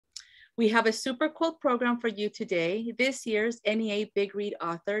We have a super cool program for you today. This year's NEA Big Read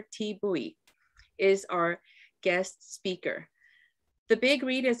author, Thi Bui, is our guest speaker. The Big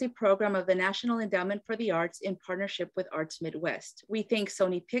Read is a program of the National Endowment for the Arts in partnership with Arts Midwest. We thank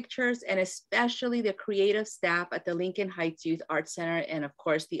Sony Pictures and especially the creative staff at the Lincoln Heights Youth Arts Center and of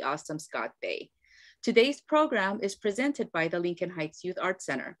course the awesome Scott Bay. Today's program is presented by the Lincoln Heights Youth Arts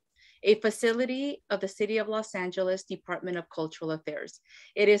Center, a facility of the City of Los Angeles Department of Cultural Affairs.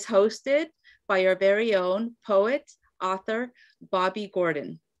 It is hosted by our very own poet, author, Bobby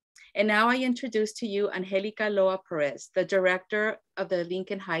Gordon. And now I introduce to you Angelica Loa Perez, the director of the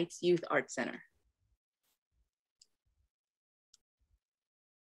Lincoln Heights Youth Arts Center.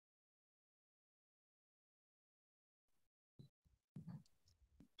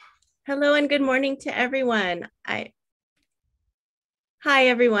 Hello and good morning to everyone. Hi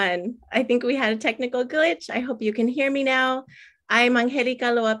everyone. I think we had a technical glitch. I hope you can hear me now. I'm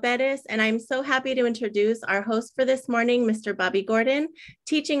Angelica Loa Perez, and I'm so happy to introduce our host for this morning, Mr. Bobby Gordon,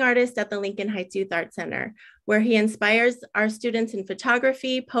 teaching artist at the Lincoln Heights Youth Arts Center, where he inspires our students in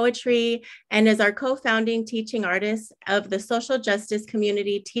photography, poetry, and is our co-founding teaching artist of the Social Justice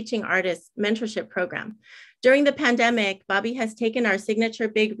Community Teaching Artists Mentorship Program. During the pandemic, Bobby has taken our signature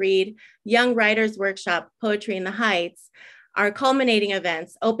Big Read, Young Writers Workshop, Poetry in the Heights, our culminating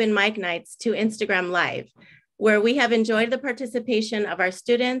events, open mic nights, to Instagram Live, where we have enjoyed the participation of our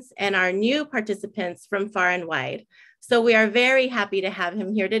students and our new participants from far and wide. So we are very happy to have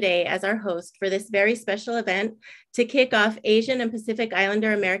him here today as our host for this very special event to kick off Asian and Pacific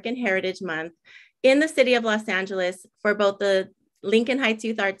Islander American Heritage Month in the city of Los Angeles for both the Lincoln Heights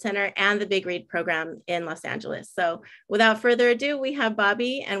Youth Arts Center and the Big Read program in Los Angeles. So without further ado, we have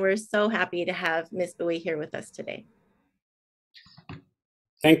Bobby, and we're so happy to have Ms. Bui here with us today.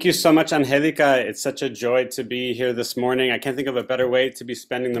 Thank you so much, Angelica. It's such a joy to be here this morning. I can't think of a better way to be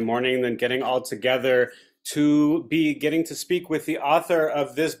spending the morning than getting all together to be getting to speak with the author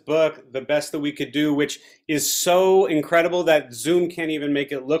of this book, The Best That We Could Do, which is so incredible that Zoom can't even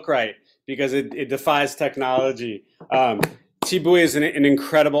make it look right because it defies technology. Thi Bui is an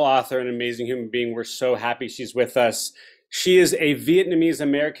incredible author, an amazing human being. We're so happy she's with us. She is a Vietnamese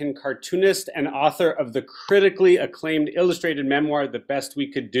American cartoonist and author of the critically acclaimed illustrated memoir, The Best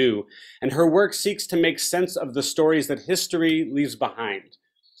We Could Do. And her work seeks to make sense of the stories that history leaves behind.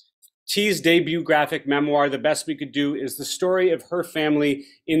 Thi's debut graphic memoir, The Best We Could Do, is the story of her family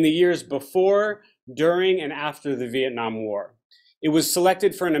in the years before, during, and after the Vietnam War. It was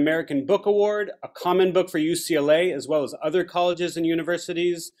selected for an American Book Award, a Common Book for UCLA, as well as other colleges and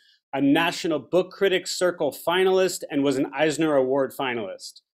universities, a National Book Critics Circle finalist, and was an Eisner Award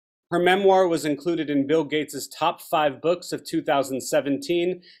finalist. Her memoir was included in Bill Gates' top 5 books of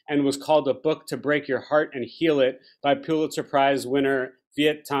 2017 and was called A Book to Break Your Heart and Heal It by Pulitzer Prize winner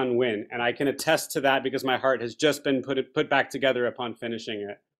Viet Thanh Nguyen. And I can attest to that because my heart has just been put back together upon finishing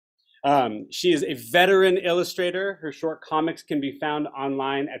it. She is a veteran illustrator. Her short comics can be found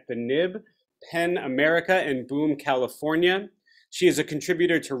online at the Nib, Pen America in Boone, California. She is a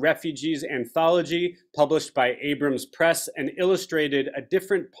contributor to Refugees Anthology, published by Abrams Press, and illustrated A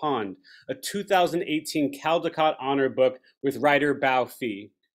Different Pond, a 2018 Caldecott Honor book with writer Bao Phi.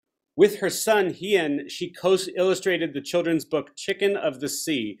 With her son, Hien, she co-illustrated the children's book Chicken of the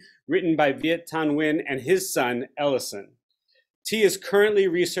Sea, written by Viet Thanh Nguyen and his son, Ellison. Thi is currently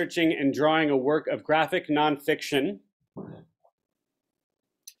researching and drawing a work of graphic nonfiction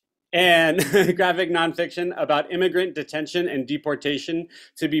about immigrant detention and deportation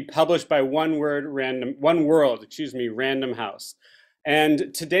to be published by One World, Random House.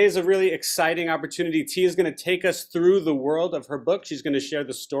 And today is a really exciting opportunity. Thi is going to take us through the world of her book. She's going to share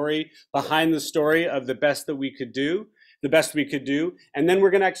the story behind the story of The Best That We Could Do. The Best We Could Do. And then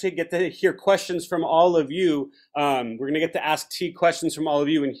we're going to actually get to hear questions from all of you. We're going to get to ask Thi questions from all of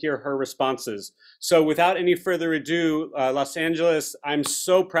you and hear her responses. So without any further ado, Los Angeles, I'm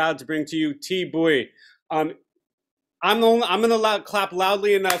so proud to bring to you Thi Bui. I'm going to clap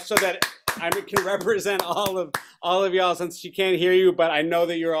loudly enough so that I can represent all of y'all, since she can't hear you, but I know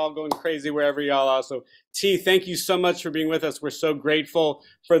that you're all going crazy wherever y'all are. So Thi, thank you so much for being with us. We're so grateful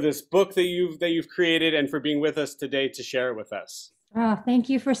for this book that you've created and for being with us today to share it with us. Oh, thank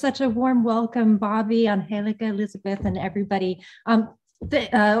you for such a warm welcome, Bobby, Angelica, Elizabeth, and everybody. I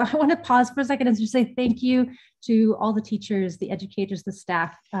want to pause for a second and just say thank you to all the teachers, the educators, the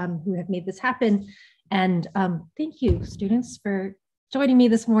staff who have made this happen. And thank you, students, for joining me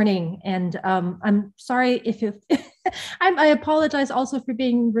this morning. And I'm sorry if I apologize also for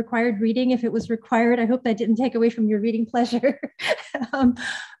being required reading. If it was required, I hope that didn't take away from your reading pleasure.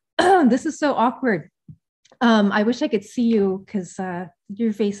 This is so awkward. I wish I could see you because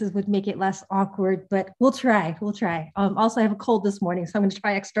your faces would make it less awkward, but we'll try. We'll try. Also, I have a cold this morning, so I'm going to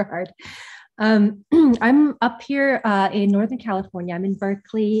try extra hard. I'm up here in Northern California. I'm in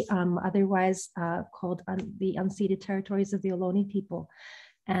Berkeley, otherwise called the unceded territories of the Ohlone people.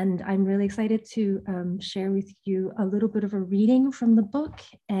 And I'm really excited to share with you a little bit of a reading from the book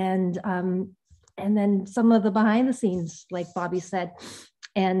and then some of the behind the scenes, like Bobby said.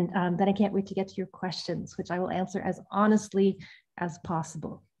 And then I can't wait to get to your questions, which I will answer as honestly as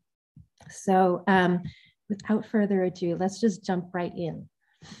possible. So without further ado, let's just jump right in.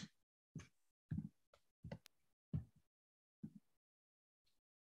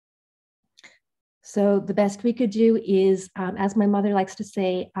 So the best we could do is, as my mother likes to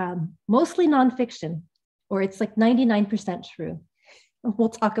say, mostly nonfiction, or it's like 99% true. We'll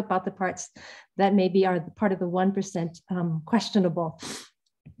talk about the parts that maybe are the part of the 1% questionable.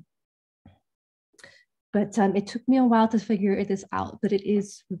 But it took me a while to figure this out, but it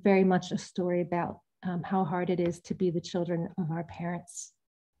is very much a story about how hard it is to be the children of our parents.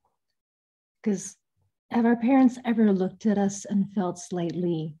 Because have our parents ever looked at us and felt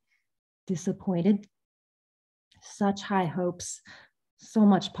slightly disappointed? Such high hopes, so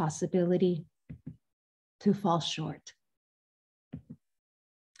much possibility to fall short.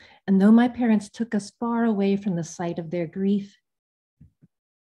 And though my parents took us far away from the site of their grief,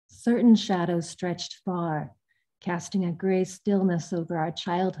 certain shadows stretched far, casting a gray stillness over our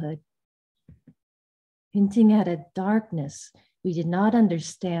childhood, hinting at a darkness we did not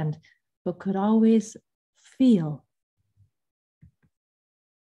understand, but could always feel.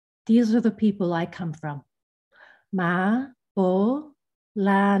 These are the people I come from. Ma, Bo,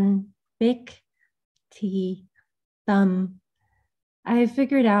 Lan, Bik, Thi, Thum. I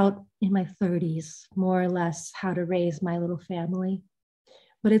figured out in my 30s, more or less, how to raise my little family.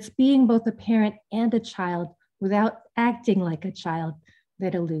 But it's being both a parent and a child without acting like a child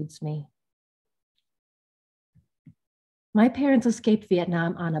that eludes me. My parents escaped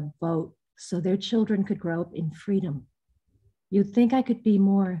Vietnam on a boat so their children could grow up in freedom. You'd think I could be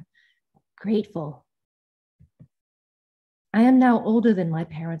more grateful. I am now older than my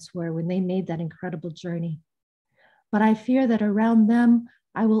parents were when they made that incredible journey. But I fear that around them,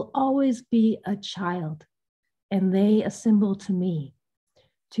 I will always be a child, and they a symbol to me,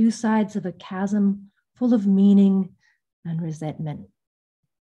 two sides of a chasm full of meaning and resentment.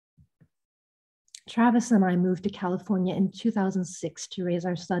 Travis and I moved to California in 2006 to raise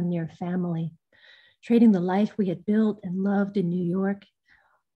our son near family, trading the life we had built and loved in New York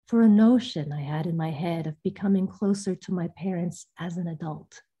for a notion I had in my head of becoming closer to my parents as an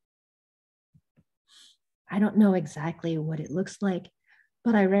adult. I don't know exactly what it looks like,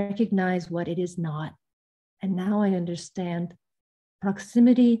 but I recognize what it is not. And now I understand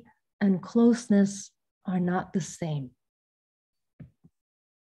proximity and closeness are not the same.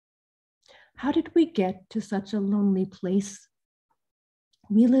 How did we get to such a lonely place?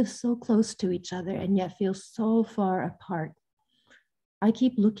 We live so close to each other and yet feel so far apart. I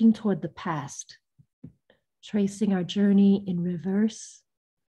keep looking toward the past, tracing our journey in reverse,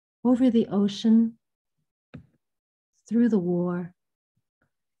 over the ocean, through the war,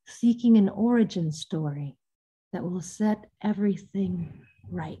 seeking an origin story that will set everything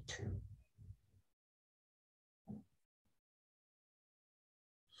right.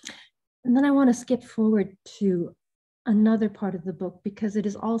 And then I want to skip forward to another part of the book because it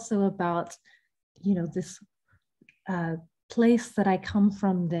is also about, this place that I come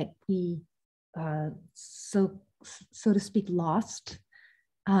from that we, so to speak, lost,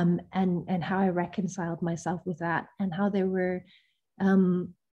 and how I reconciled myself with that, and how there were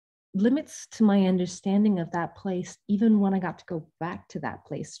limits to my understanding of that place, even when I got to go back to that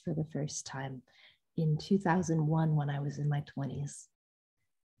place for the first time in 2001 when I was in my 20s.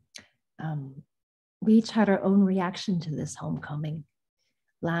 We each had our own reaction to this homecoming.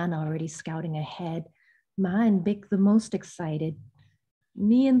 Lan already scouting ahead, Ma and Bik the most excited,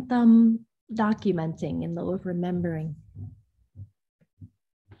 me and Thum documenting in lieu of remembering.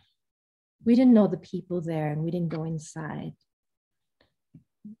 We didn't know the people there and we didn't go inside.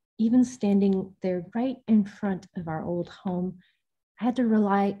 Even standing there right in front of our old home, I had to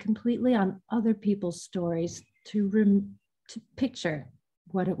rely completely on other people's stories to picture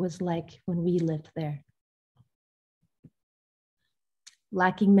what it was like when we lived there.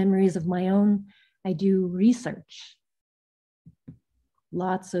 Lacking memories of my own, I do research.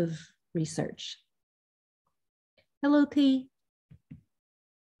 Lots of research. Hello, Thi.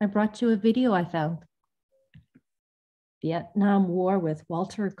 I brought you a video I found. Vietnam War with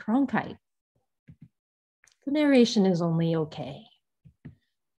Walter Cronkite. The narration is only okay.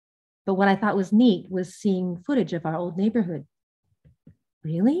 But what I thought was neat was seeing footage of our old neighborhood.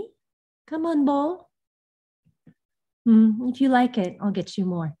 Really? Come on, Bo. If you like it, I'll get you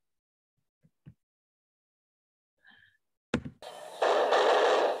more.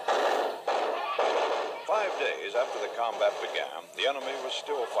 After the combat began, the enemy was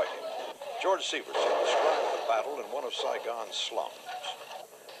still fighting. George Severson described the battle in one of Saigon's slums.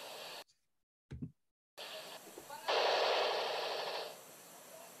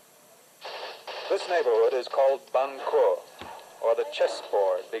 This neighborhood is called Ban Kur, or the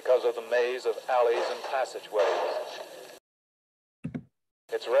chessboard, because of the maze of alleys and passageways.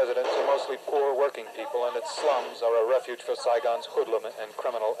 Its residents are mostly poor working people, and its slums are a refuge for Saigon's hoodlum and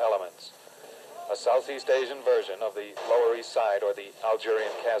criminal elements. A Southeast Asian version of the Lower East Side or the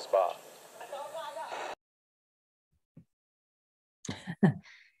Algerian Casbah.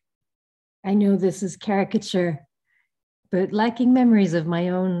 I know this is caricature, but lacking memories of my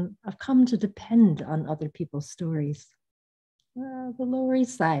own, I've come to depend on other people's stories. The Lower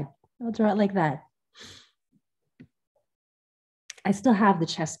East Side, I'll draw it like that. I still have the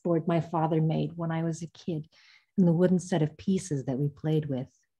chessboard my father made when I was a kid and the wooden set of pieces that we played with.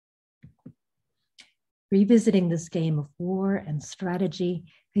 Revisiting this game of war and strategy,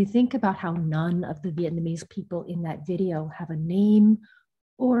 I think about how none of the Vietnamese people in that video have a name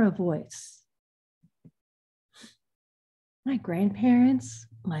or a voice. My grandparents,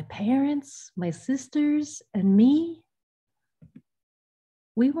 my parents, my sisters, and me,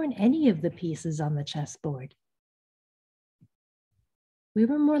 we weren't any of the pieces on the chessboard. We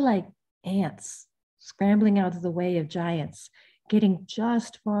were more like ants scrambling out of the way of giants, getting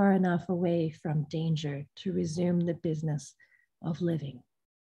just far enough away from danger to resume the business of living.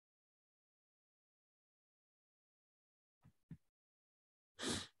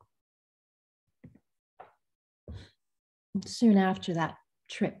 Soon after that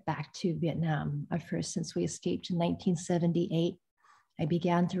trip back to Vietnam, our first since we escaped in 1978, I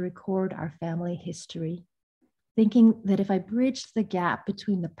began to record our family history, thinking that if I bridged the gap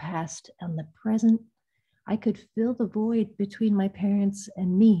between the past and the present, I could fill the void between my parents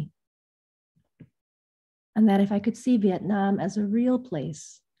and me. And that if I could see Vietnam as a real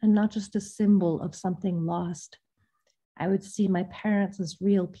place and not just a symbol of something lost, I would see my parents as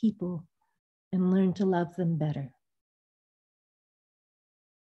real people and learn to love them better.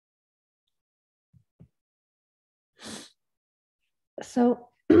 So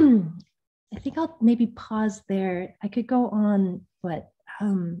I think I'll maybe pause there. I could go on, but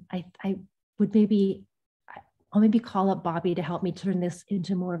I would I'll maybe call up Bobby to help me turn this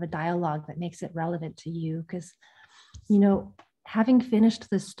into more of a dialogue that makes it relevant to you. Because, you know, having finished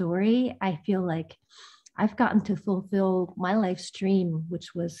the story, I feel like I've gotten to fulfill my life's dream,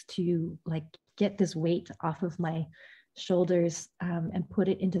 which was to like get this weight off of my shoulders and put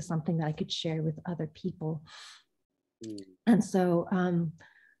it into something that I could share with other people. And so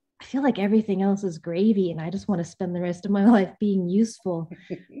I feel like everything else is gravy and I just want to spend the rest of my life being useful.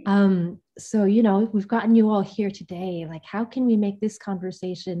 So, you know, we've gotten you all here today. Like, how can we make this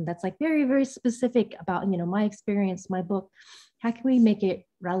conversation that's like very, very specific about, you know, my experience, my book, how can we make it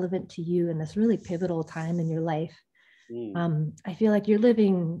relevant to you in this really pivotal time in your life? I feel like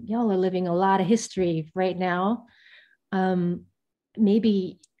y'all are living a lot of history right now.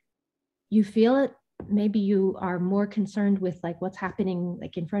 Maybe you feel it. Maybe you are more concerned with like what's happening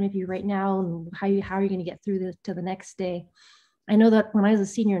like in front of you right now and how are you going to get through to the next day. I know that when I was a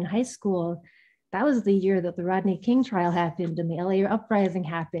senior in high school, that was the year that the Rodney King trial happened and the LA uprising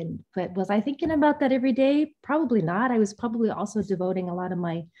happened. But was I thinking about that every day? Probably not. I was probably also devoting a lot of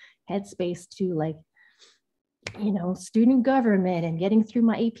my headspace to like, you know, student government and getting through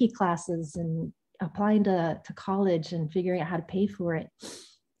my AP classes and applying to college and figuring out how to pay for it.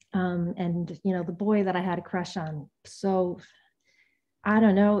 And, you know, the boy that I had a crush on. So I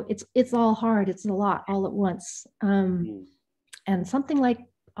don't know, it's all hard. It's a lot all at once. And something like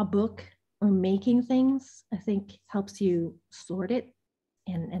a book or making things, I think helps you sort it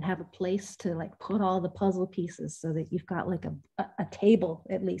and have a place to like put all the puzzle pieces so that you've got like a table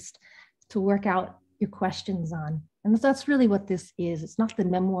at least to work out your questions on. And that's really what this is. It's not the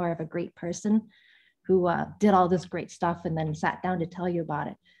memoir of a great person who did all this great stuff and then sat down to tell you about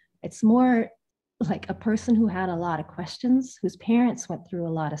it. It's more like a person who had a lot of questions, whose parents went through a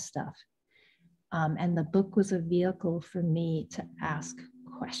lot of stuff. And the book was a vehicle for me to ask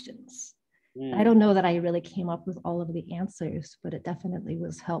questions. I don't know that I really came up with all of the answers, but it definitely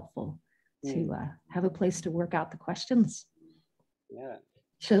was helpful to have a place to work out the questions. Yeah.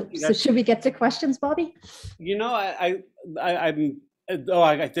 So should we get to questions, Bobby? You know,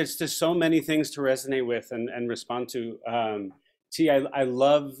 there's so many things to resonate with and respond to. Thi, I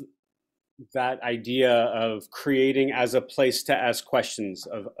love that idea of creating as a place to ask questions,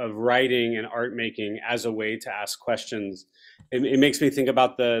 of writing and art making as a way to ask questions. It makes me think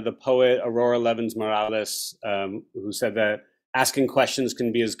about the poet Aurora Levins Morales, who said that asking questions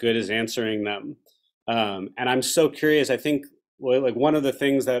can be as good as answering them. And I'm so curious. I think like one of the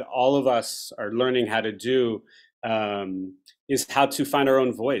things that all of us are learning how to do is how to find our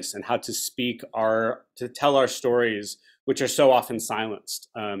own voice and how to speak to tell our stories, which are so often silenced.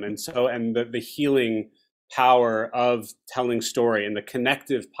 And the healing power of telling story and the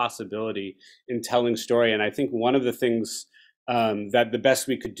connective possibility in telling story. And I think one of the things that the best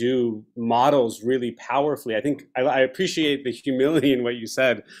we could do models really powerfully. I think I appreciate the humility in what you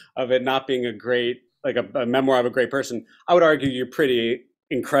said of it not being a great, like a memoir of a great person. I would argue you're pretty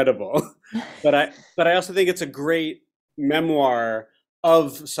incredible, but I also think it's a great memoir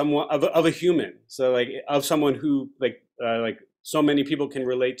of someone, of a human. So like of someone who like so many people can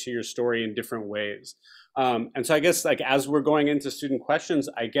relate to your story in different ways. And so I guess like as we're going into student questions,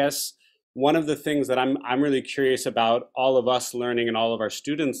 I guess one of the things that I'm really curious about all of us learning and all of our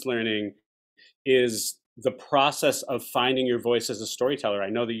students learning is the process of finding your voice as a storyteller. I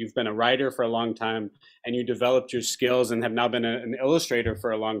know that you've been a writer for a long time and you developed your skills and have now been an illustrator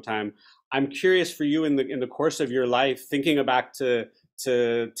for a long time. I'm curious for you in the course of your life, thinking back to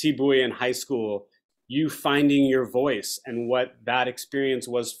Thi Bui in high school, you finding your voice and what that experience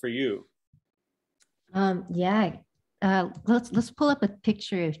was for you. Yeah. Let's pull up a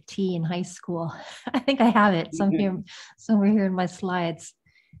picture of T in high school. I think I have it somewhere here in my slides.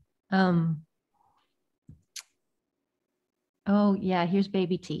 Oh yeah, here's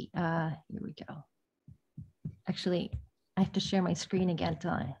baby T. Here we go. Actually, I have to share my screen again,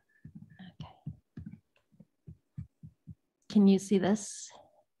 don't I? Okay. Can you see this?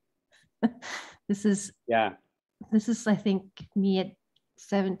 This is I think me at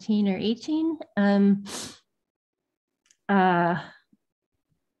 17 or 18.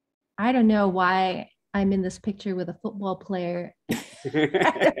 I don't know why I'm in this picture with a football player.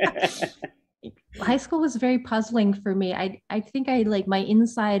 High school was very puzzling for me. I think I like my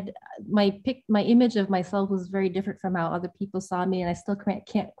inside, my image of myself was very different from how other people saw me, and I still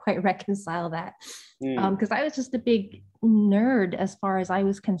can't quite reconcile that. Because I was just a big nerd as far as I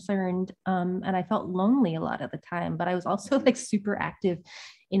was concerned, and I felt lonely a lot of the time. But I was also like super active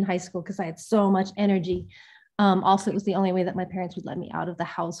in high school because I had so much energy. Also, it was the only way that my parents would let me out of the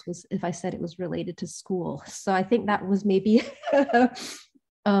house was if I said it was related to school. So I think that was maybe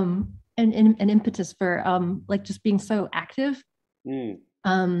an impetus for like just being so active. Yeah,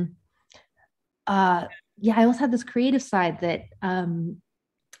 I also had this creative side that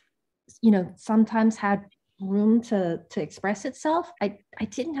sometimes had room to express itself. I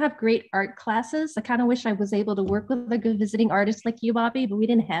didn't have great art classes. I kind of wish I was able to work with a good visiting artist like you, Bobby, but we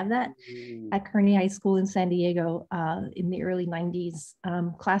didn't have that at Kearney High School in San Diego in the early 90s.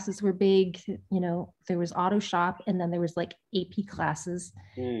 Classes were big, there was auto shop, and then there was like AP classes.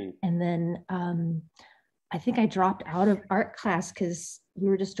 And then I think I dropped out of art class because we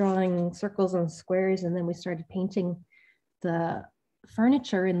were just drawing circles and squares, and then we started painting the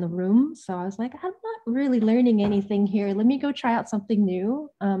furniture in the room. So I was like, I'm not really learning anything here. Let me go try out something new.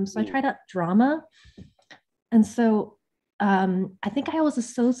 So I tried out drama. And so I think I always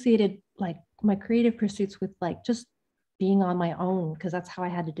associated like my creative pursuits with like just being on my own, because that's how I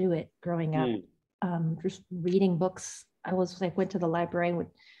had to do it growing up. Just reading books. I was like, went to the library and would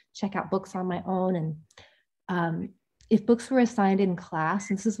check out books on my own. And if books were assigned in class,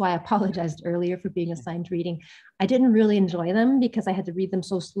 and this is why I apologized earlier for being assigned reading, I didn't really enjoy them because I had to read them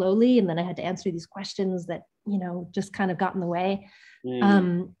so slowly, and then I had to answer these questions that, just kind of got in the way.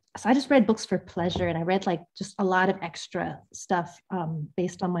 So I just read books for pleasure, and I read like just a lot of extra stuff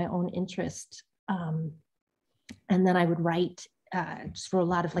based on my own interest. And then I would write just for a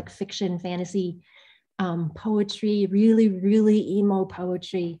lot of like fiction, fantasy, poetry, really, really emo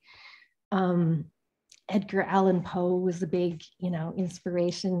poetry. Edgar Allan Poe was a big,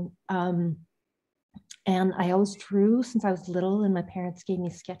 inspiration. And I always drew since I was little, and my parents gave me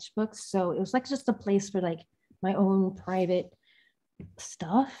sketchbooks. So it was like just a place for like my own private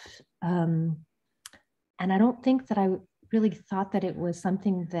stuff. And I don't think that I really thought that it was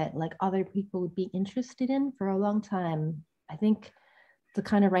something that like other people would be interested in for a long time. I think the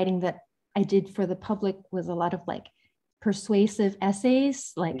kind of writing that I did for the public was a lot of like persuasive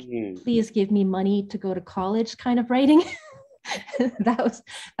essays, like please give me money to go to college kind of writing. that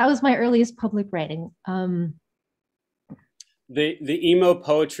was my earliest public writing. The emo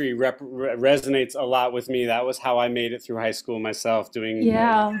poetry resonates a lot with me. That was how I made it through high school myself, doing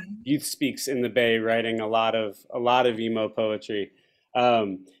youth speaks in the Bay, writing a lot of emo poetry.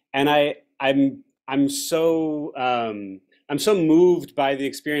 And I'm so moved by the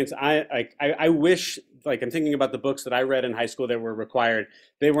experience. I wish, like, I'm thinking about the books that I read in high school that were required.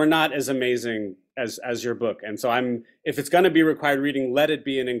 They were not as amazing as your book. And so if it's going to be required reading, let it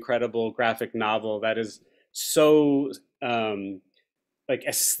be an incredible graphic novel that is so like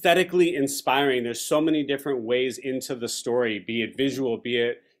aesthetically inspiring. There's so many different ways into the story, be it visual, be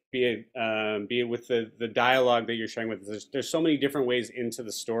it with the dialogue that you're sharing with us. There's so many different ways into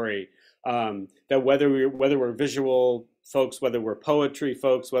the story, that whether we're visual folks, whether we're poetry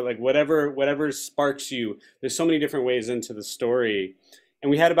folks, whatever sparks you, there's so many different ways into the story. And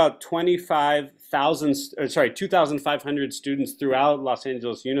we had about 2,500 students throughout Los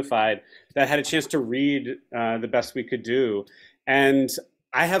Angeles Unified that had a chance to read The Best We Could Do. And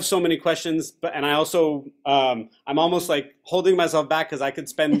I have so many questions, and I also, I'm almost like holding myself back because I could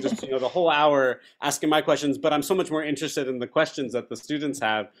spend just the whole hour asking my questions, but I'm so much more interested in the questions that the students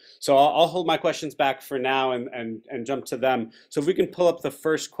have. So I'll hold my questions back for now and jump to them. So if we can pull up the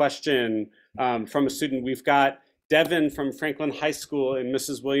first question from a student, we've got Devin from Franklin High School in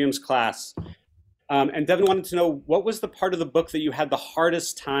Mrs. Williams' class. And Devin wanted to know, what was the part of the book that you had the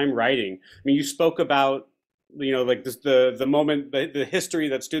hardest time writing? I mean, you spoke about like this, the moment, the history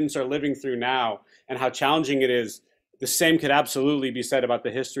that students are living through now and how challenging it is. The same could absolutely be said about the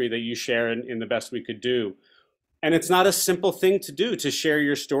history that you share in The Best We Could Do. And it's not a simple thing to do, to share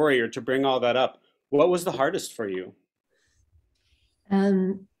your story or to bring all that up. What was the hardest for you?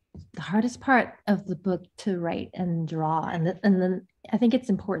 The hardest part of the book to write and draw. And then I think it's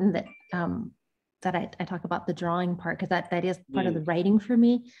important that that I talk about the drawing part, because that is part of the writing for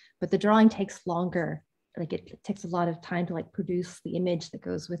me, but the drawing takes longer. Like it takes a lot of time to like produce the image that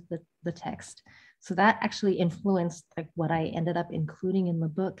goes with the text. So that actually influenced like what I ended up including in the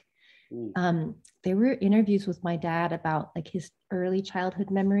book. There were interviews with my dad about like his early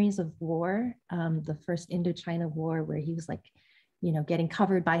childhood memories of war, the first Indochina War, where he was like, getting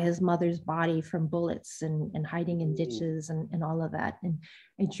covered by his mother's body from bullets and hiding in ditches and all of that. And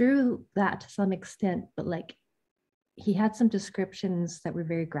I drew that to some extent, but like he had some descriptions that were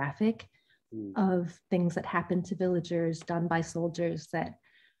very graphic of things that happened to villagers done by soldiers that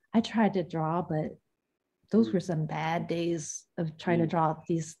I tried to draw, but those were some bad days of trying to draw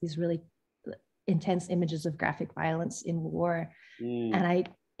these really intense images of graphic violence in war. And I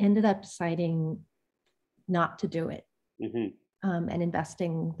ended up deciding not to do it, and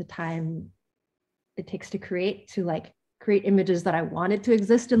investing the time it takes to create images that I wanted to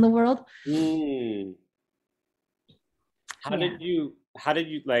exist in the world. How did you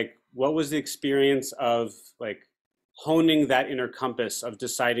like, what was the experience of like honing that inner compass of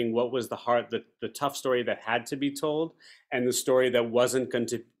deciding what was the tough story that had to be told, and the story that wasn't going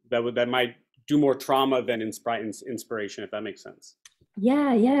to, that might do more trauma than inspiration, if that makes sense?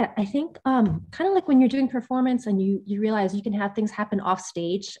 Yeah. I think kind of like when you're doing performance and you realize you can have things happen off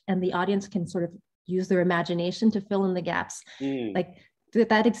stage and the audience can sort of use their imagination to fill in the gaps. Like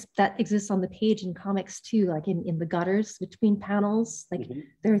that exists on the page in comics too, like in the gutters between panels. Like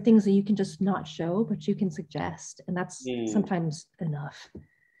there are things that you can just not show, but you can suggest, and that's sometimes enough.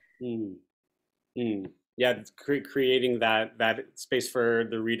 Yeah, creating that space for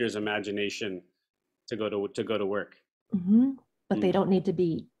the reader's imagination to go to work. But they don't need to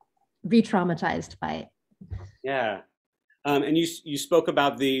be re-traumatized by it. Yeah. And you spoke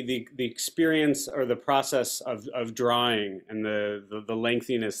about the experience or the process of drawing and the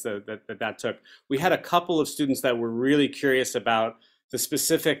lengthiness that took. We had a couple of students that were really curious about the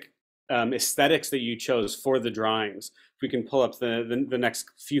specific aesthetics that you chose for the drawings. If we can pull up the next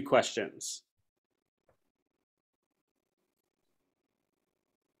few questions.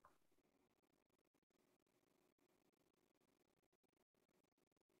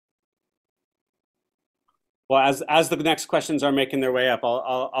 Well, as the next questions are making their way up,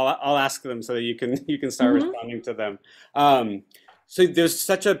 I'll ask them so that you can start responding to them. So there's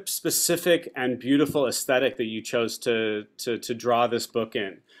such a specific and beautiful aesthetic that you chose to draw this book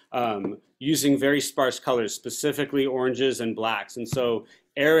in, using very sparse colors, specifically oranges and blacks. And so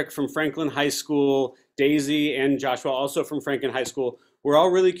Eric from Franklin High School, Daisy and Joshua also from Franklin High School, we're all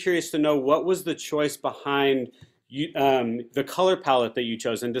really curious to know what was the choice behind the color palette that you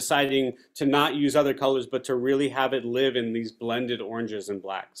chose, and deciding to not use other colors, but to really have it live in these blended oranges and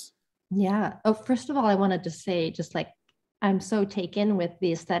blacks. Yeah. Oh, first of all, I wanted to say, just like, I'm so taken with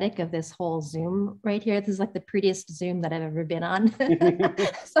the aesthetic of this whole Zoom right here. This is like the prettiest Zoom that I've ever been on.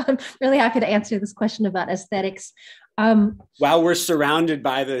 So I'm really happy to answer this question about aesthetics. Wow, we're surrounded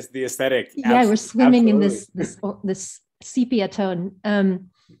by the aesthetic. Yeah, we're swimming in this sepia tone.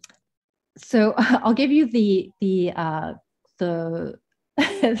 So I'll give you the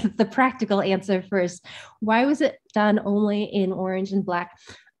the practical answer first. Why was it done only in orange and black?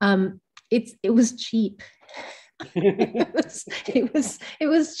 It was cheap. it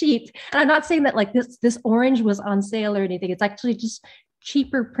was cheap. And I'm not saying that like this orange was on sale or anything. It's actually just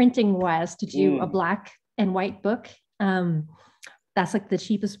cheaper printing wise to do a black and white book. That's like the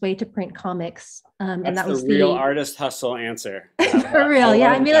cheapest way to print comics. And that was the real artist hustle answer. For real.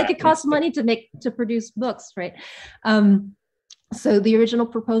 Yeah. I mean, like it costs money to produce books, right? So the original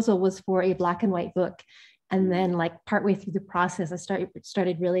proposal was for a black and white book. And then like partway through the process, I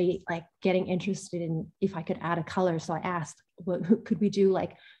started really like getting interested in if I could add a color. So I asked, could we do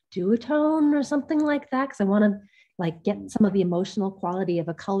like duotone or something like that? Because I want to like get some of the emotional quality of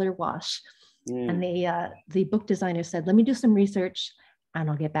a color wash. And the book designer said, let me do some research and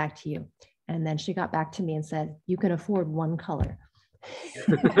I'll get back to you. And then she got back to me and said, you can afford one color.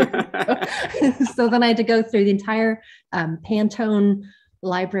 So then I had to go through the entire Pantone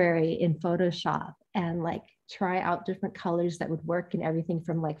library in Photoshop and like try out different colors that would work in everything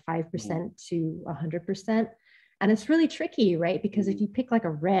from like 5% to 100%. And it's really tricky, right? Because if you pick like a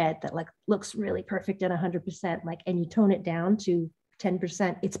red that like looks really perfect at 100%, like, and you tone it down to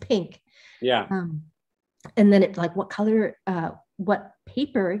 10%, it's pink. Yeah. And then it's like what color, what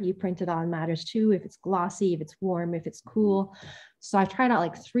paper you print it on matters too. If it's glossy, if it's warm, if it's cool. So I tried out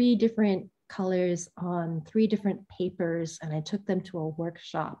like 3 different colors on 3 different papers, and I took them to a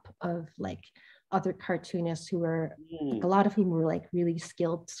workshop of like other cartoonists who were, like, a lot of whom were like really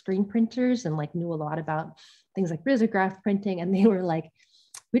skilled screen printers and like knew a lot about things like risograph printing. And they were like,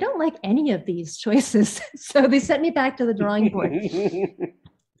 we don't like any of these choices. So they sent me back to the drawing board.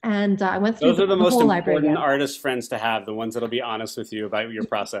 And I went through those are the most whole important artist friends to have, the ones that'll be honest with you about your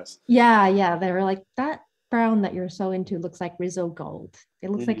process. Yeah. They were like, that brown that you're so into looks like Rizzo gold. It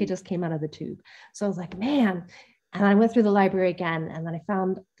looks like it just came out of the tube. So I was like, man. And I went through the library again, and then I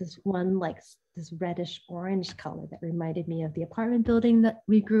found this one, like this reddish orange color that reminded me of the apartment building that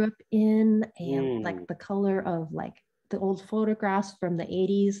we grew up in, and like the color of like the old photographs from the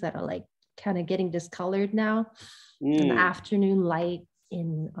 80s that are like kind of getting discolored now, and the afternoon light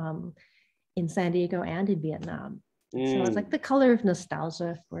in San Diego and in Vietnam. So it was like the color of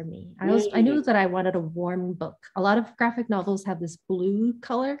nostalgia for me. I knew that I wanted a warm book. A lot of graphic novels have this blue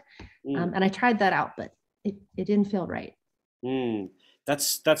color, and I tried that out, but it didn't feel right.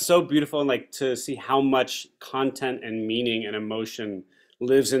 That's so beautiful, and like to see how much content and meaning and emotion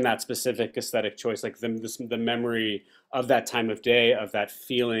lives in that specific aesthetic choice, like the memory of that time of day, of that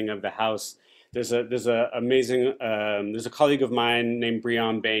feeling of the house. There's a amazing there's a colleague of mine named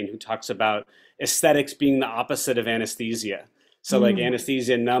Breon Bain who talks about aesthetics being the opposite of anesthesia. So like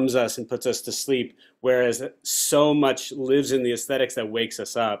anesthesia numbs us and puts us to sleep, whereas so much lives in the aesthetics that wakes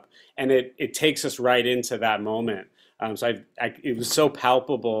us up, and it takes us right into that moment. So it was so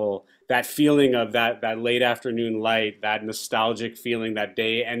palpable, that feeling of that late afternoon light, that nostalgic feeling, that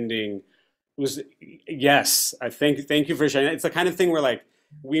day ending. Was, yes, I thank you for sharing. It's the kind of thing where like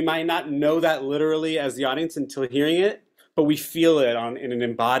we might not know that literally as the audience until hearing it, but we feel it in an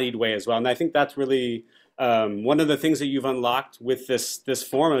embodied way as well. And I think that's really one of the things that you've unlocked with this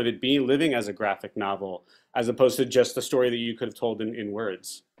form of it being living as a graphic novel, as opposed to just the story that you could have told in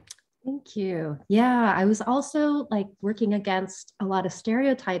words. Thank you. Yeah, I was also like working against a lot of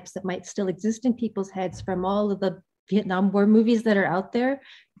stereotypes that might still exist in people's heads from all of the Vietnam War movies that are out there,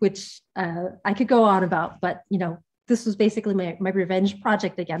 which I could go on about, but you know, this was basically my revenge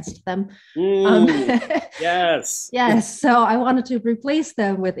project against them. Yes. Yes. So I wanted to replace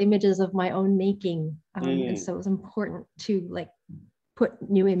them with images of my own making. And so it was important to like put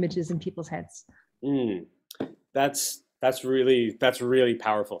new images in people's heads. That's really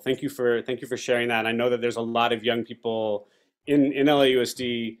powerful. Thank you for sharing that. And I know that there's a lot of young people in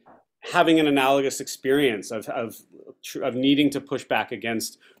LAUSD having an analogous experience of needing to push back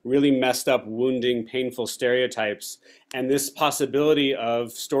against really messed up, wounding, painful stereotypes, and this possibility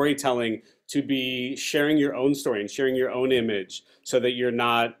of storytelling to be sharing your own story and sharing your own image, so that you're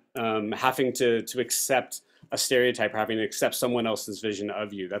not having to accept a stereotype or having to accept someone else's vision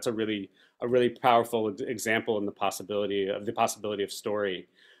of you. That's a really powerful example in the possibility of story.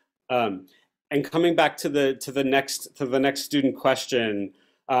 And coming back to the next student question,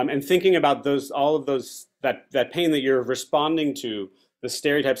 and thinking about all of those that pain that you're responding to, the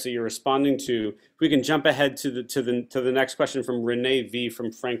stereotypes that you're responding to. If we can jump ahead to the next question from Renee V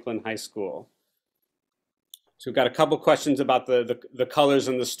from Franklin High School. So we've got a couple questions about the colors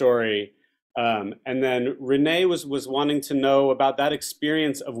in the story. And then Renee was wanting to know about that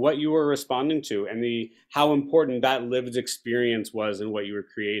experience of what you were responding to and how important that lived experience was in what you were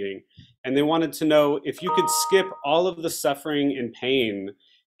creating. And they wanted to know if you could skip all of the suffering and pain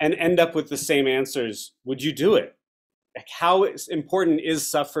and end up with the same answers, would you do it? Like, how important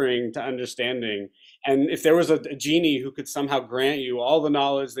is suffering to understanding? And if there was a genie who could somehow grant you all the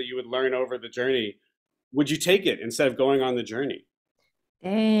knowledge that you would learn over the journey, would you take it instead of going on the journey?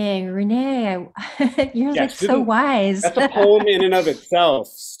 Dang, Renee, you're Yeah, like so wise. That's a poem in and of itself.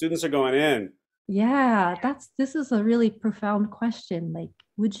 Students are going in. Yeah, this is a really profound question. Like,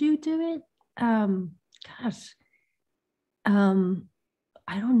 would you do it? Gosh,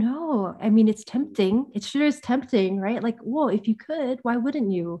 I don't know. I mean, it's tempting. It sure is tempting, right? Like, whoa, if you could, why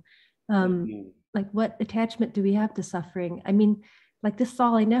wouldn't you? Like, what attachment do we have to suffering? I mean, like, this is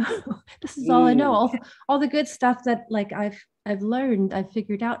all I know. This is all I know. All the good stuff that like I've learned, I've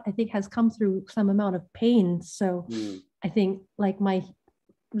figured out, I think has come through some amount of pain. So I think like my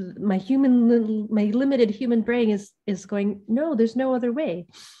limited human brain is going, no, there's no other way.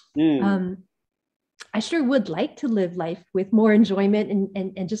 I sure would like to live life with more enjoyment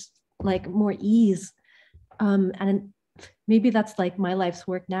and just like more ease. And maybe that's like my life's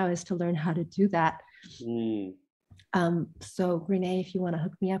work now, is to learn how to do that. So Renee, if you want to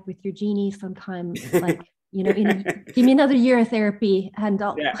hook me up with your genie sometime, like, you know, give me another year of therapy and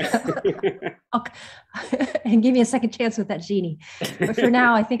and give me a second chance with that genie. But for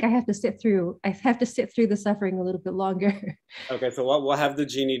now, I think I have to sit through the suffering a little bit longer. Okay, so we'll have the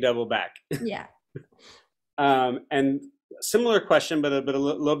genie double back. Yeah. And similar question, but a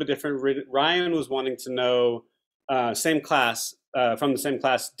little bit different. Ryan was wanting to know, from the same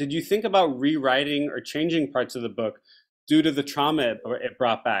class, did you think about rewriting or changing parts of the book due to the trauma it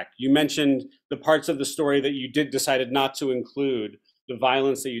brought back? You mentioned the parts of the story that you decided not to include, the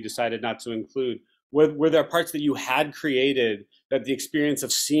violence that you decided not to include. Were there parts that you had created that the experience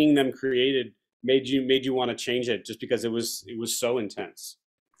of seeing them created made you want to change it just because it was so intense?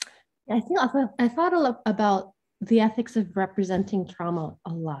 I think I thought a lot about the ethics of representing trauma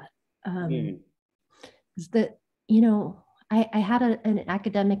a lot. Is that, you know, I had an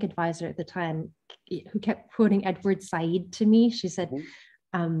academic advisor at the time who kept quoting Edward Said to me. She said,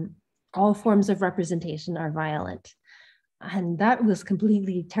 all forms of representation are violent. And that was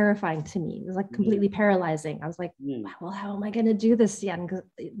completely terrifying to me. It was like completely paralyzing. I was like, well, how am I going to do this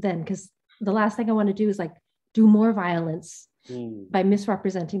then? Because the last thing I want to do is like do more violence by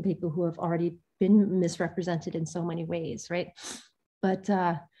misrepresenting people who have already been misrepresented in so many ways, right? But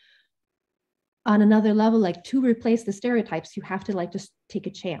on another level, like, to replace the stereotypes, you have to like just take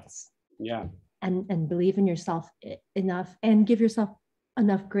a chance. Yeah. And believe in yourself enough and give yourself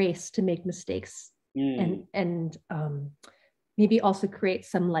enough grace to make mistakes. And maybe also create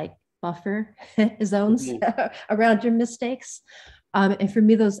some like buffer zones around your mistakes. And for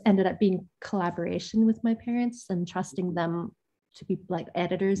me, those ended up being collaboration with my parents and trusting them to be like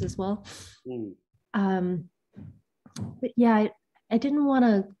editors as well. But yeah, I didn't want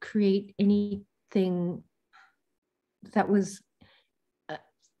to create anything that was,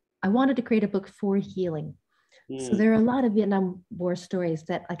 I wanted to create a book for healing. So there are a lot of Vietnam War stories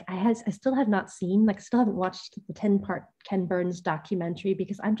that like I still have not seen, like still haven't watched the 10-part Ken Burns documentary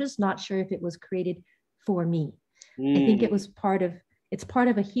because I'm just not sure if it was created for me. I think it's part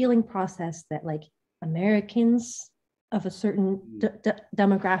of a healing process that like Americans of a certain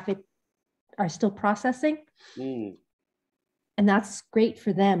demographic are still processing. And that's great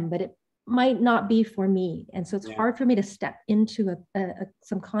for them, but it might not be for me. And so it's hard for me to step into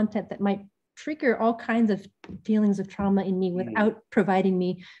some content that might trigger all kinds of feelings of trauma in me without providing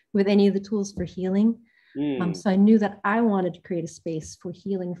me with any of the tools for healing. So I knew that I wanted to create a space for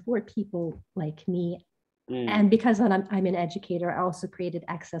healing for people like me. And because I'm an educator, I also created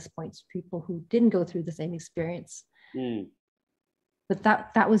access points for people who didn't go through the same experience. But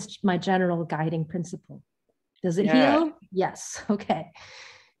that was my general guiding principle. Does it heal? Yes. Okay.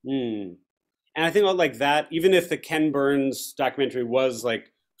 And I think like that, even if the Ken Burns documentary was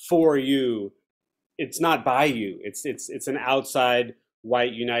like for you, it's not by you. It's an outside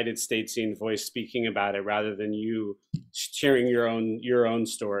white United Statesian voice speaking about it rather than you sharing your own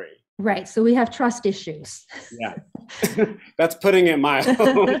story. Right. So we have trust issues. Yeah. That's putting it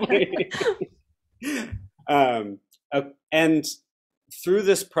mildly. And through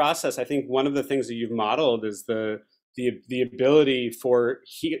this process, I think one of the things that you've modeled is the ability for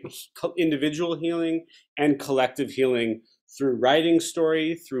individual healing and collective healing through writing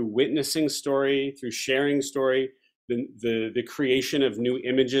story, through witnessing story, through sharing story, the creation of new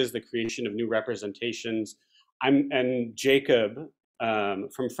images, the creation of new representations. And Jacob,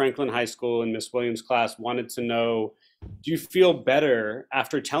 from Franklin High School in Miss Williams' class wanted to know, do you feel better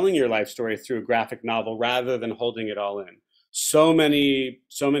after telling your life story through a graphic novel rather than holding it all in? So many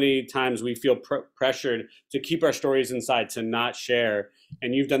times we feel pressured to keep our stories inside, to not share.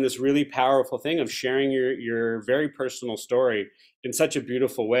 And you've done this really powerful thing of sharing your very personal story in such a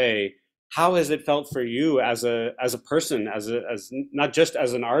beautiful way. How has it felt for you as a person, as not just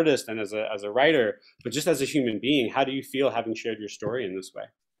as an artist and as a writer, but just as a human being? How do you feel having shared your story in this way?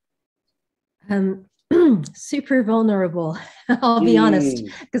 Super vulnerable, I'll be honest,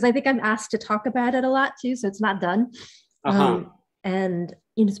 because I think I'm asked to talk about it a lot too, so it's not done. And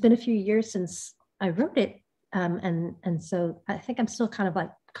it's been a few years since I wrote it, and so I think I'm still kind of like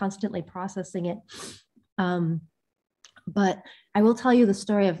constantly processing it. But I will tell you the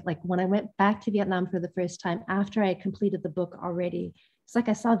story of like when I went back to Vietnam for the first time after I had completed the book already. It's like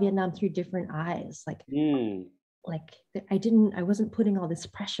I saw Vietnam through different eyes. Like I wasn't putting all this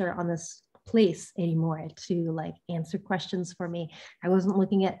pressure on this place anymore to like answer questions for me. I wasn't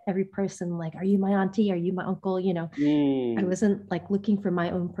looking at every person like, are you my auntie? Are you my uncle? I wasn't like looking for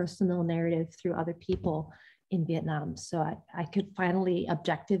my own personal narrative through other people in Vietnam. So I could finally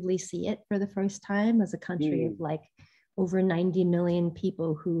objectively see it for the first time as a country of like over 90 million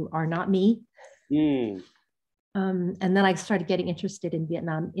people who are not me. And then I started getting interested in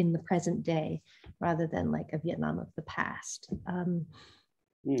Vietnam in the present day rather than like a Vietnam of the past.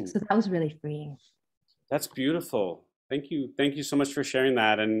 So that was really freeing. That's beautiful. Thank you. Thank you so much for sharing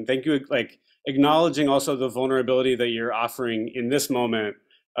that. And thank you, like acknowledging also the vulnerability that you're offering in this moment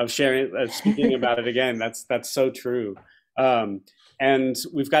of sharing, speaking about it again. That's so true. And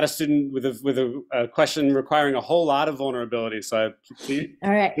we've got a student with a question requiring a whole lot of vulnerability. So please,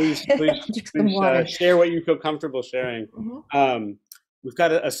 all right, please share what you feel comfortable sharing. We've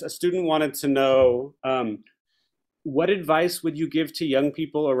got a student wanted to know, what advice would you give to young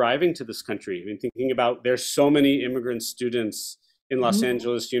people arriving to this country? I mean, thinking about there's so many immigrant students in Los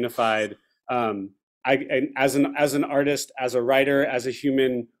Angeles Unified. As an artist, as a writer, as a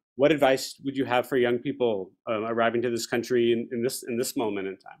human, what advice would you have for young people arriving to this country in this moment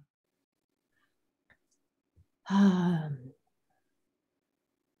in time?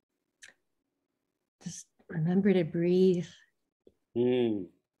 Just remember to breathe.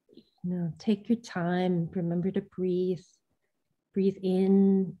 Take your time, remember to breathe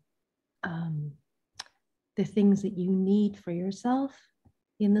in the things that you need for yourself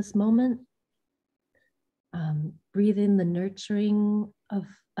in this moment. Breathe in the nurturing of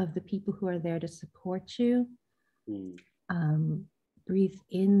the people who are there to support you. Breathe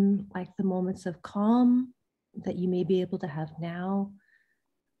in like the moments of calm that you may be able to have now.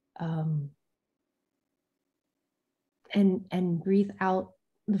 And breathe out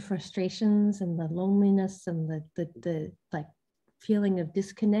the frustrations and the loneliness and the like feeling of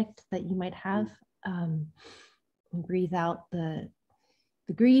disconnect that you might have. And breathe out the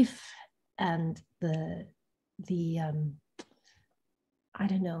grief and the I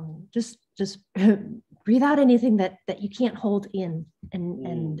don't know, just breathe out anything that you can't hold in,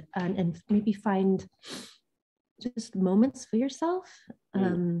 and maybe find just moments for yourself.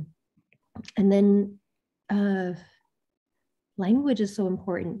 And then language is so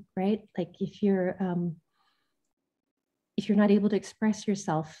important, right? Like if you're not able to express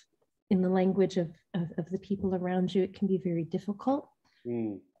yourself in the language of the people around you, it can be very difficult.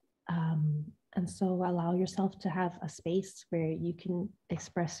 And so allow yourself to have a space where you can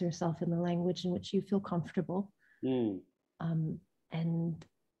express yourself in the language in which you feel comfortable. And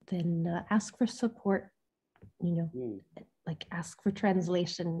then ask for support, like ask for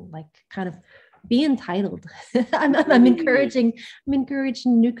translation, like kind of be entitled. I'm encouraging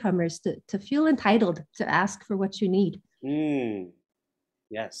newcomers to feel entitled to ask for what you need.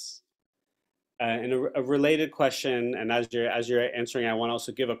 Yes. And a related question, and as you're answering, I want to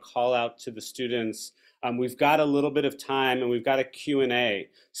also give a call out to the students. We've got a little bit of time and we've got a Q&A.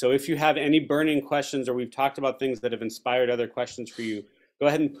 So if you have any burning questions, or we've talked about things that have inspired other questions for you, go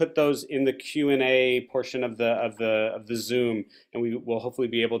ahead and put those in the Q&A portion of the Zoom, and we will hopefully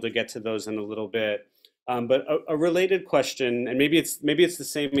be able to get to those in a little bit. But a related question, and maybe it's the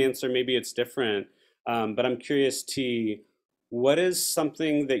same answer, maybe it's different. But I'm curious, Thi, what is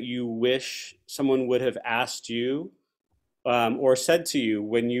something that you wish someone would have asked you or said to you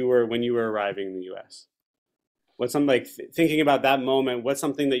when you were arriving in the U.S.? What's something, like thinking about that moment, what's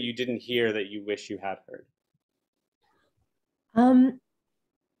something that you didn't hear that you wish you had heard?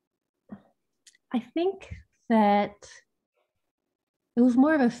 I think that it was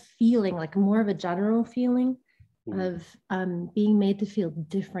more of a feeling, like more of a general feeling of being made to feel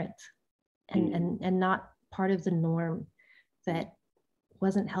different and not part of the norm. That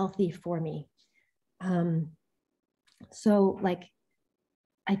wasn't healthy for me. So like,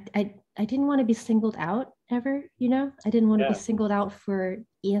 I didn't want to be singled out ever, you know. I didn't want to be singled out for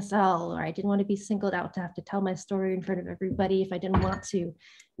ESL, or I didn't want to be singled out to have to tell my story in front of everybody if I didn't want to.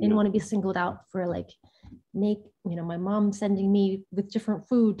 I didn't want to be singled out for like my mom sending me with different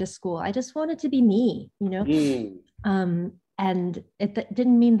food to school. I just wanted to be me, you know. And it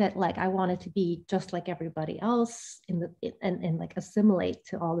didn't mean that like I wanted to be just like everybody else and like assimilate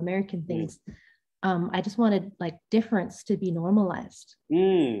to all American things. I just wanted like difference to be normalized.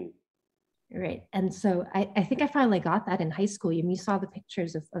 Right. And so I think I finally got that in high school. You saw the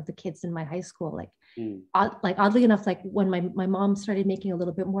pictures of the kids in my high school, like, oddly enough, like when my mom started making a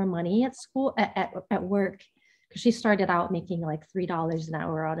little bit more money at school, at work, because she started out making like $3 an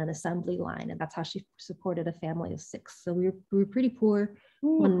hour on an assembly line. And that's how she supported a family of 6. So we were pretty poor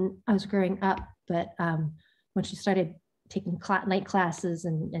when I was growing up. But when she started taking night classes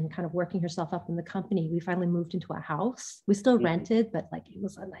and kind of working herself up in the company, we finally moved into a house. We still rented, but like it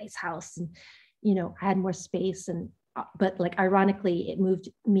was a nice house, and you know, I had more space. And but like ironically, it moved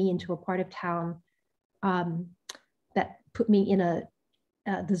me into a part of town that put me in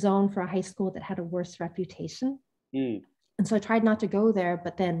the zone for a high school that had a worse reputation. And so I tried not to go there,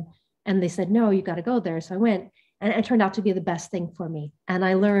 and they said, no, you got to go there. So I went, and it turned out to be the best thing for me. And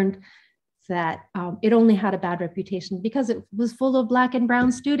I learned that it only had a bad reputation because it was full of Black and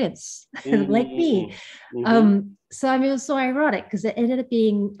brown students like me. So I mean, it was so ironic because it ended up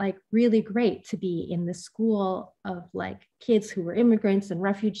being like really great to be in this school of like kids who were immigrants and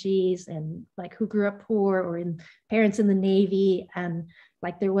refugees and like who grew up poor or in parents in the Navy. And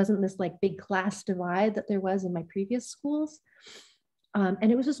like, there wasn't this like big class divide that there was in my previous schools. And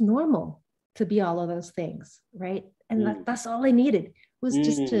it was just normal to be all of those things, right? And that's all I needed was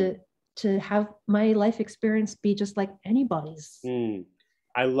just to have my life experience be just like anybody's.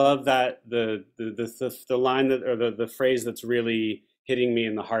 I love that the line that, or the phrase that's really hitting me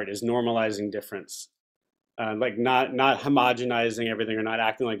in the heart is normalizing difference. Like not homogenizing everything or not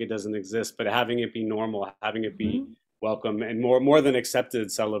acting like it doesn't exist, but having it be normal, having it be welcome and more than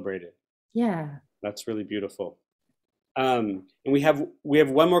accepted, celebrated. Yeah, that's really beautiful. And we have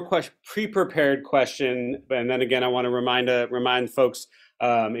one more pre-prepared question, and then again, I want to remind folks,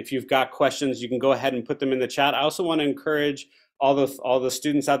 if you've got questions, you can go ahead and put them in the chat. I also want to encourage all the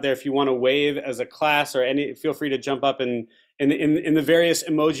students out there, if you want to wave as a class or feel free to jump up and in the various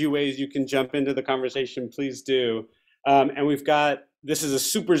emoji ways you can jump into the conversation, please do. And this is a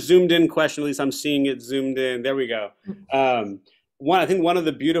super zoomed in question, at least I'm seeing it zoomed in. There we go. I think one of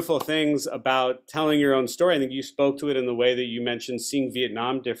the beautiful things about telling your own story, I think you spoke to it in the way that you mentioned seeing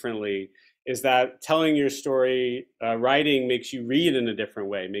Vietnam differently, is that telling your story, writing makes you read in a different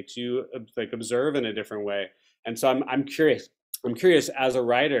way, makes you like observe in a different way. And so I'm curious as a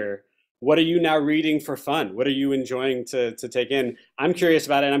writer, what are you now reading for fun? What are you enjoying to take in? I'm curious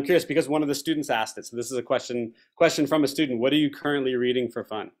about it, and I'm curious because one of the students asked it. So this is a question from a student. What are you currently reading for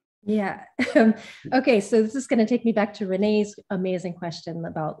fun? Yeah. Okay. So this is going to take me back to Renee's amazing question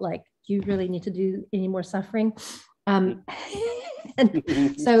about like, do you really need to do any more suffering? And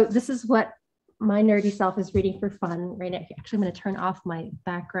so this is what my nerdy self is reading for fun right now. Actually, I'm going to turn off my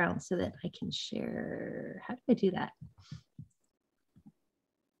background so that I can share. How do I do that?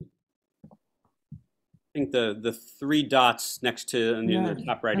 I think the 3 dots next to in the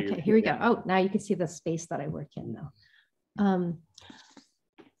top right. Okay, here we go. Oh, now you can see the space that I work in now.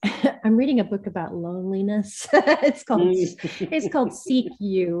 I'm reading a book about loneliness. It's called Seek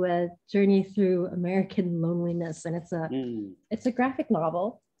You, a journey through American loneliness, and it's a graphic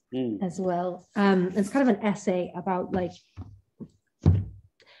novel as well. It's kind of an essay about like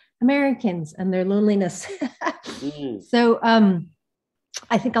Americans and their loneliness. So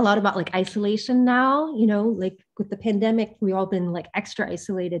I think a lot about like isolation now, you know, like with the pandemic, we've all been like extra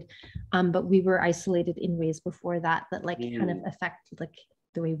isolated, but we were isolated in ways before that like kind of affect like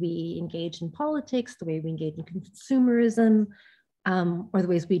the way we engage in politics, the way we engage in consumerism, or the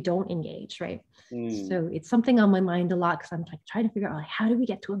ways we don't engage, right? So it's something on my mind a lot because I'm like trying to figure out like, how do we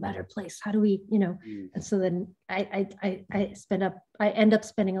get to a better place? How do we, you know? And so then I end up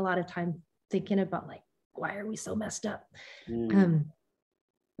spending a lot of time thinking about like, why are we so messed up?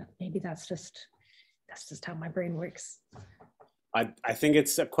 But maybe that's just how my brain works. I think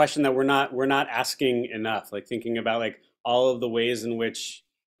it's a question that we're not asking enough, like thinking about like all of the ways in which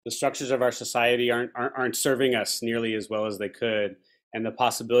the structures of our society aren't serving us nearly as well as they could, and the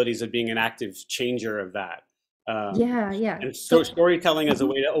possibilities of being an active changer of that. Yeah. And so storytelling as a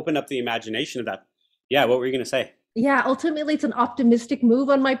way to open up the imagination of that. Yeah, what were you going to say? Yeah, ultimately it's an optimistic move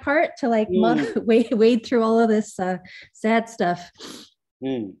on my part to like wade through all of this sad stuff.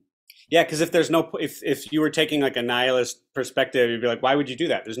 Mm. Yeah, because if there's no, if you were taking like a nihilist perspective, you'd be like, why would you do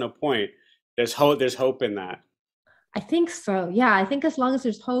that? There's no point. There's hope. There's hope in that. I think so. Yeah, I think as long as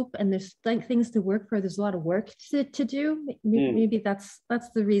there's hope and there's like things to work for, there's a lot of work to do. Maybe that's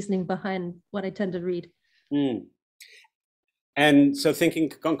the reasoning behind what I tend to read. Mm. And so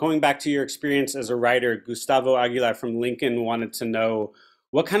going back to your experience as a writer, Gustavo Aguilar from Lincoln wanted to know,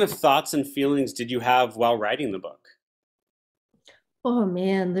 what kind of thoughts and feelings did you have while writing the book? Oh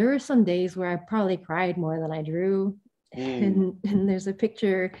man, there were some days where I probably cried more than I drew. And there's a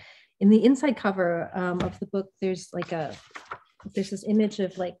picture in the inside cover of the book. There's this image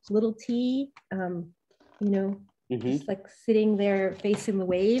of like little T, just like sitting there facing the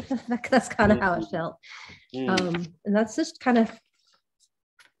wave. That's kind of how it felt. And that's just kind of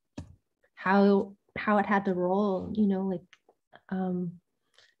how it had to roll,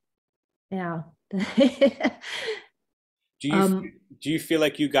 yeah. Do you feel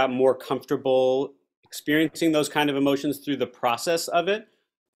like you got more comfortable experiencing those kind of emotions through the process of it?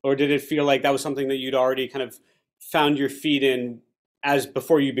 Or did it feel like that was something that you'd already kind of found your feet in as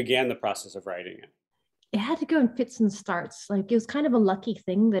before you began the process of writing it? It had to go in fits and starts. Like it was kind of a lucky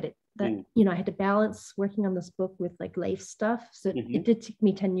thing that I had to balance working on this book with like life stuff. So it did take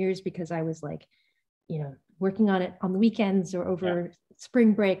me 10 years because I was like, working on it on the weekends or over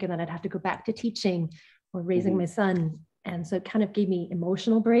spring break, and then I'd have to go back to teaching or raising my son. And so it kind of gave me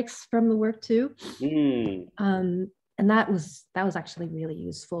emotional breaks from the work too. And that was actually really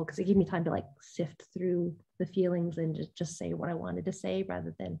useful because it gave me time to like sift through the feelings and just say what I wanted to say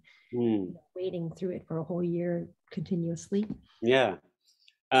rather than waiting through it for a whole year continuously. Yeah.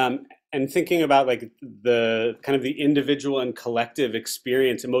 And thinking about like the kind of the individual and collective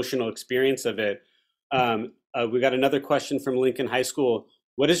emotional experience of it. We got another question from Lincoln High School.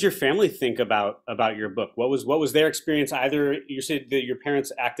 What does your family think about your book? What was their experience? Either you said that your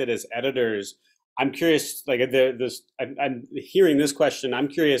parents acted as editors. I'm curious, like I'm hearing this question. I'm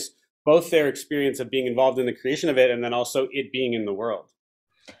curious both their experience of being involved in the creation of it and then also it being in the world.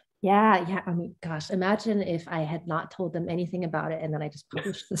 Yeah. I mean, gosh, imagine if I had not told them anything about it and then I just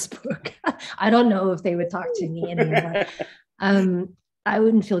published this book. I don't know if they would talk to me anymore. I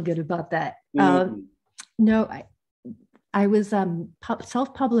wouldn't feel good about that. No, I was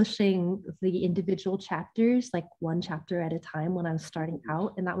self-publishing the individual chapters, like one chapter at a time when I was starting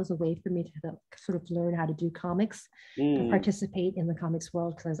out. And that was a way for me to sort of learn how to do comics and participate in the comics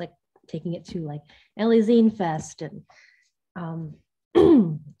world. Cause I was like taking it to like LA Zine Fest and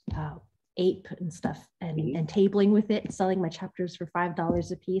Ape and stuff and tabling with it and selling my chapters for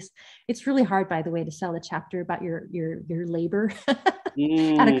 $5 a piece. It's really hard, by the way, to sell a chapter about your labor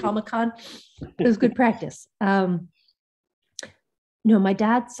at a Comic-Con. It was good practice. No, my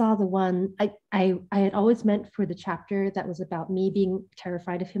dad saw the one I had always meant for the chapter that was about me being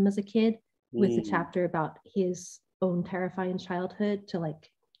terrified of him as a kid with the chapter about his own terrifying childhood to like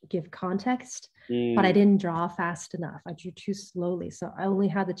give context, but I didn't draw fast enough. I drew too slowly. So I only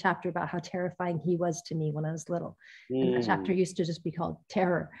had the chapter about how terrifying he was to me when I was little. And that chapter used to just be called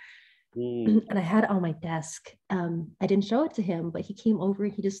Terror. And I had it on my desk. I didn't show it to him, but he came over,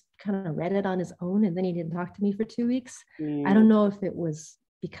 he just kind of read it on his own, and then he didn't talk to me for 2 weeks. I don't know if it was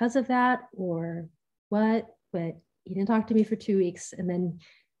because of that or what, but he didn't talk to me for 2 weeks. And then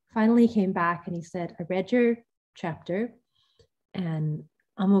finally he came back and he said, I read your chapter and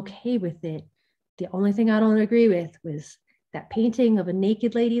I'm okay with it. The only thing I don't agree with was that painting of a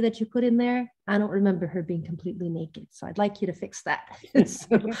naked lady that you put in there. I don't remember her being completely naked. So I'd like you to fix that.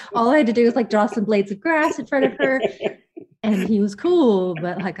 So all I had to do was like draw some blades of grass in front of her. And he was cool.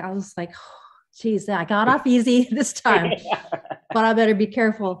 But like, I was like, oh, geez, I got off easy this time, but I better be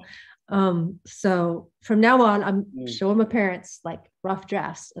careful. So from now on, I'm showing my parents like rough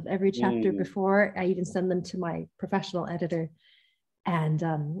drafts of every chapter before I even send them to my professional editor. And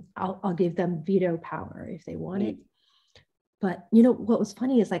I'll give them veto power if they want it. But what was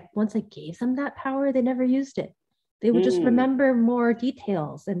funny is like once I gave them that power, they never used it. They would just remember more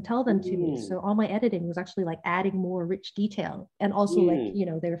details and tell them to me. So all my editing was actually like adding more rich detail. And also like,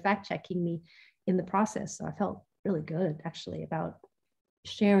 they were fact checking me in the process. So I felt really good actually about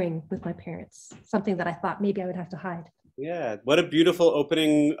sharing with my parents, something that I thought maybe I would have to hide. Yeah, what a beautiful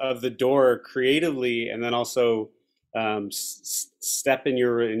opening of the door creatively, and then also step in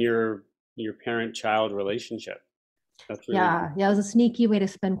your parent-child relationship. That's really yeah, it was a sneaky way to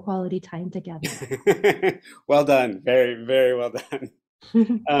spend quality time together. Well done, very, very well done.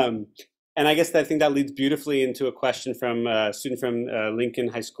 And I think that leads beautifully into a question from a student from Lincoln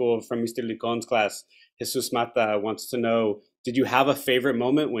High School, from Mr. Licon's class. Jesus Mata wants to know, did you have a favorite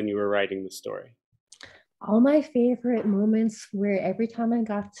moment when you were writing the story? All my favorite moments were every time I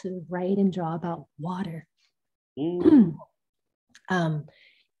got to write and draw about water.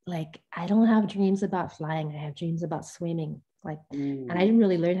 Like I don't have dreams about flying. I have dreams about swimming. Like, and I didn't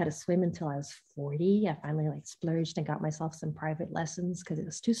really learn how to swim until I was 40. I finally like splurged and got myself some private lessons because it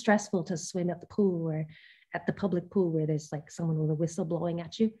was too stressful to swim at the pool or at the public pool where there's like someone with a whistle blowing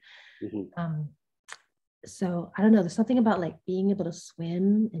at you. So I don't know, there's something about like being able to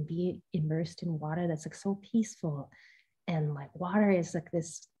swim and be immersed in water that's like so peaceful. And like water is like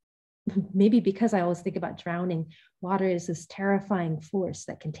this, maybe because I always think about drowning, water is this terrifying force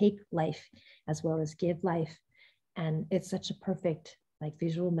that can take life as well as give life. And it's such a perfect like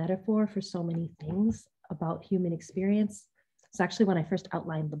visual metaphor for so many things about human experience. So actually when I first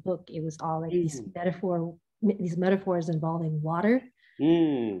outlined the book, it was all like these metaphors involving water.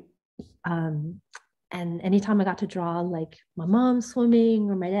 And anytime I got to draw like my mom swimming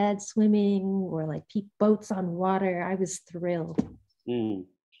or my dad swimming or like boats on water, I was thrilled.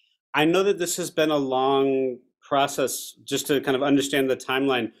 I know that this has been a long process just to kind of understand the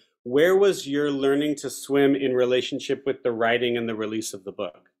timeline. Where was your learning to swim in relationship with the writing and the release of the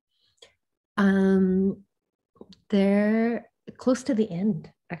book? They're close to the end,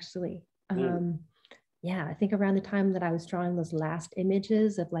 actually. Yeah, I think around the time that I was drawing those last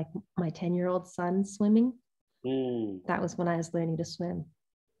images of like my 10-year-old son swimming, that was when I was learning to swim.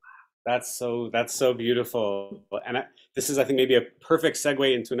 That's so beautiful. And this is, I think, maybe a perfect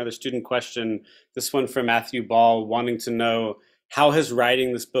segue into another student question. This one from Matthew Ball, wanting to know, how has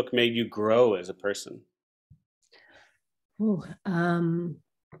writing this book made you grow as a person? I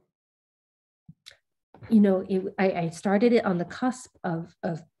started it on the cusp of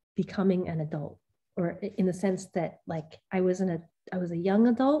becoming an adult, or in the sense that like I was a young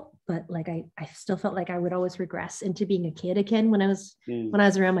adult, but like I still felt like I would always regress into being a kid again when I was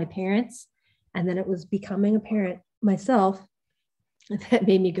around my parents. And then it was becoming a parent myself that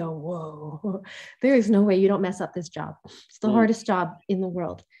made me go, whoa, there is no way you don't mess up this job. It's the hardest job in the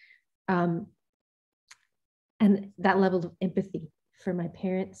world. And that level of empathy for my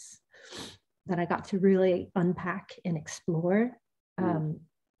parents that I got to really unpack and explore, and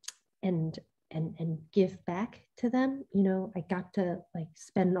give back to them. I got to like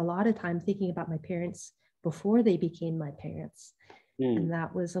spend a lot of time thinking about my parents before they became my parents. And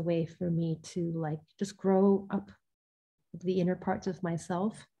that was a way for me to like just grow up the inner parts of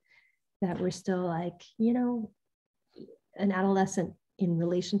myself that were still like, an adolescent in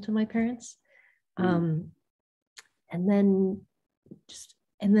relation to my parents. And then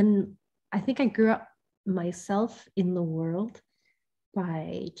I think I grew up myself in the world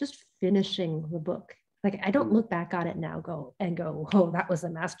by just finishing the book. Like I don't look back on it now go, oh, that was a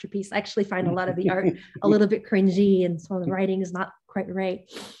masterpiece. I actually find a lot of the art a little bit cringy and some of the writing is not quite right,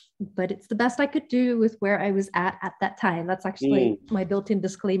 but it's the best I could do with where I was at that time. That's actually my built-in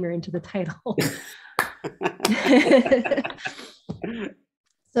disclaimer into the title.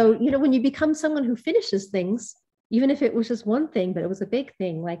 So, when you become someone who finishes things, even if it was just one thing, but it was a big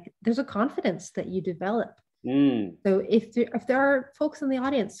thing, like there's a confidence that you develop. So if there are folks in the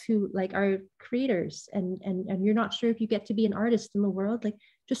audience who like are creators and you're not sure if you get to be an artist in the world, like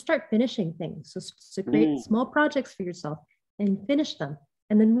just start finishing things. So create small projects for yourself and finish them,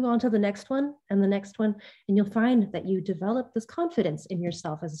 and then move on to the next one and the next one. And you'll find that you develop this confidence in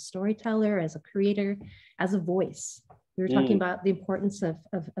yourself as a storyteller, as a creator, as a voice. We were talking about the importance of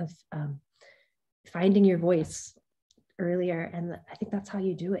finding your voice earlier, and I think that's how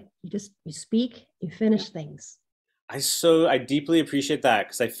you do it. You speak, you finish things. I deeply appreciate that,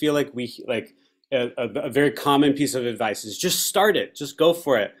 because I feel like a very common piece of advice is just start it, just go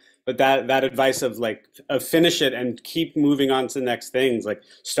for it. But that advice of finish it and keep moving on to the next things, like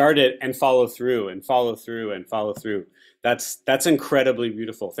start it and follow through and follow through and follow through. That's incredibly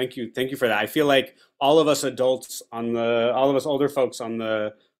beautiful. Thank you for that. I feel like all of us adults all of us older folks on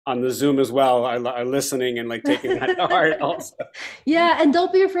the Zoom as well are listening and like taking that to heart also. Yeah, and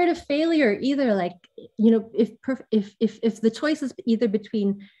don't be afraid of failure either. Like, if the choice is either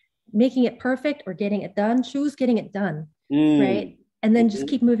between making it perfect or getting it done, choose getting it done, right? And then just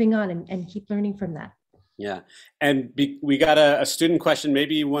keep moving on and keep learning from that. Yeah, and we got a student question,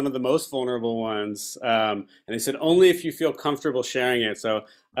 maybe one of the most vulnerable ones, and they said only if you feel comfortable sharing it. So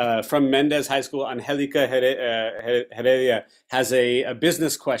from Mendez High School, Angelica Heredia has a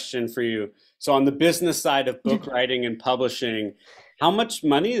business question for you. So on the business side of book writing and publishing, how much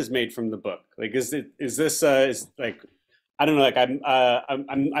money is made from the book? Like, is like, I don't know, like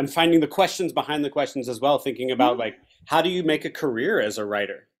I'm finding the questions behind the questions as well, thinking about like, how do you make a career as a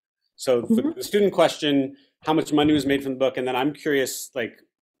writer? So the student question, how much money was made from the book? And then I'm curious, like,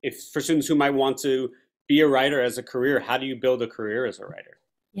 if for students who might want to be a writer as a career? How do you build a career as a writer?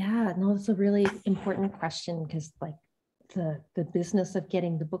 Yeah, no, it's a really important question, because like the business of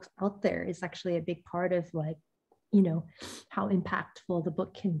getting the books out there is actually a big part of, like, you know, how impactful the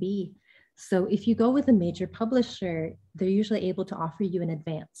book can be. So if you go with a major publisher, they're usually able to offer you an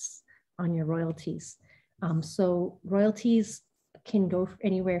advance on your royalties. So royalties can go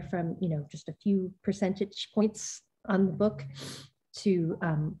anywhere from, you know, just a few percentage points on the book to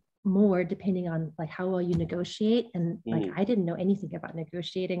more, depending on like how well you negotiate. And like, I didn't know anything about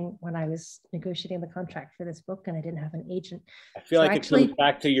negotiating when I was negotiating the contract for this book, and I didn't have an agent. I feel like it comes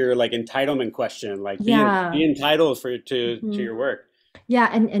back to your like entitlement question, like be entitled to your work. Yeah,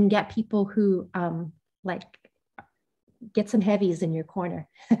 and get people who like get some heavies in your corner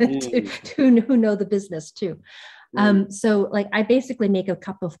who know the business too. So like, I basically make a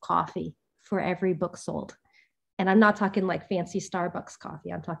cup of coffee for every book sold. And I'm not talking like fancy Starbucks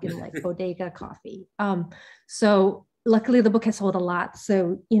coffee. I'm talking like bodega coffee. So luckily the book has sold a lot.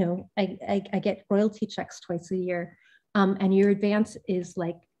 So, you know, I get royalty checks twice a year. And your advance is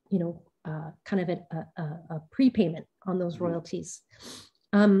like, you know, kind of a prepayment on those royalties.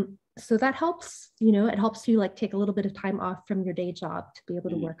 So that helps, you know, it helps you like take a little bit of time off from your day job to be able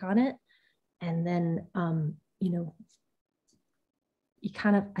to work on it. And then, you know, you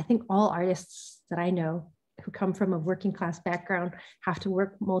kind of, I think all artists that I know who come from a working class background have to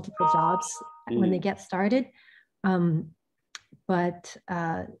work multiple jobs when they get started. But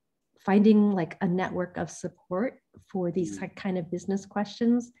finding like a network of support for these kind of business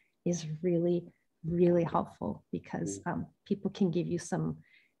questions is really, really helpful, because people can give you some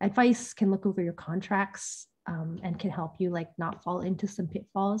advice, can look over your contracts, and can help you like not fall into some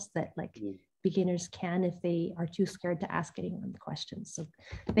pitfalls that like beginners can if they are too scared to ask anyone questions. So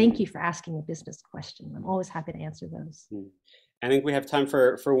thank you for asking a business question. I'm always happy to answer those. I think we have time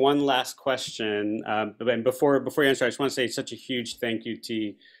for one last question. But before you answer, I just want to say such a huge thank you,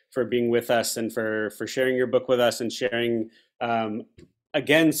 Thi, for being with us and for sharing your book with us, and sharing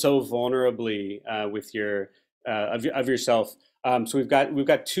again so vulnerably with your of yourself. So we've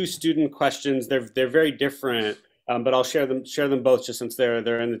got two student questions. They're very different, but I'll share them both just since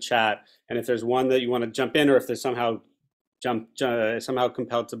they're in the chat. And if there's one that you want to jump in, or if there's somehow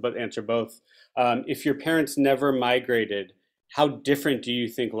compelled to answer both. If your parents never migrated, how different do you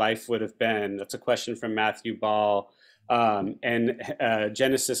think life would have been? That's a question from Matthew Ball. And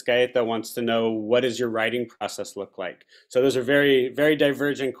Genesis Gaeta wants to know, what does your writing process look like? So those are very, very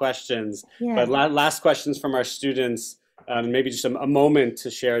divergent questions. Yeah. But last questions from our students, maybe just a moment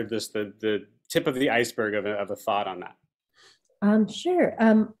to share the tip of the iceberg of a thought on that. Sure.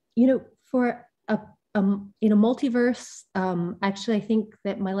 You know, for in a multiverse, actually, I think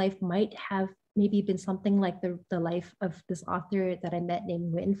that my life might have maybe been something like the life of this author that I met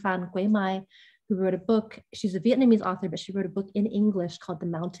named Nguyen Phan Quay Mai, who wrote a book. She's a Vietnamese author, but she wrote a book in English called The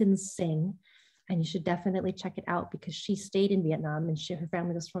Mountains Sing. And you should definitely check it out, because she stayed in Vietnam, and her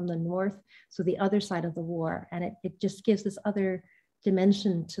family was from the north, so the other side of the war. And it just gives this other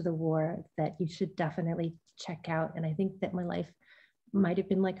dimension to the war that you should definitely check out. And I think that my life might have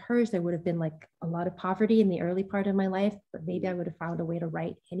been like hers. There would have been like a lot of poverty in the early part of my life, but maybe I would have found a way to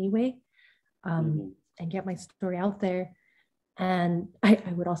write anyway, and get my story out there. And I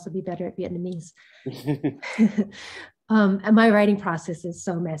would also be better at Vietnamese. And my writing process is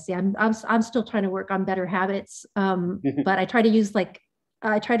so messy. I'm still trying to work on better habits, but I try to use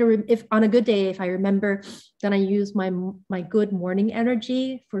if on a good day, if I remember, then I use my good morning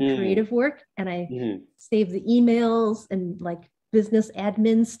energy for creative work, and I save the emails and like business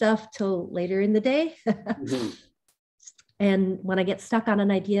admin stuff till later in the day. And when I get stuck on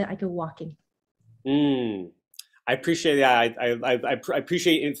an idea, I go walking. I appreciate that. I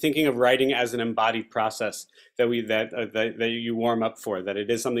appreciate thinking of writing as an embodied process that you warm up for. That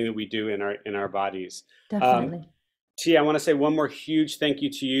it is something that we do in our bodies. Definitely. Thi, I want to say one more huge thank you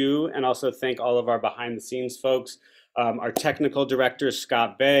to you, and also thank all of our behind the scenes folks. Our technical director,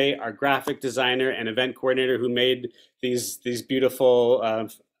 Scott Bay, our graphic designer and event coordinator who made these beautiful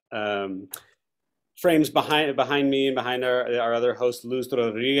frames behind me and behind our other host, Luz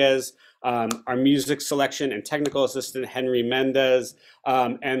Rodriguez, our music selection and technical assistant, Henry Mendez.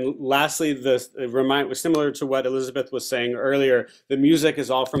 And lastly, similar to what Elizabeth was saying earlier, the music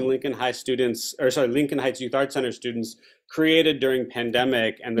is all from Lincoln Heights Youth Arts Center students, created during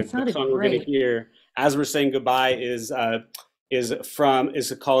pandemic. And the song we're going to hear as we're saying goodbye is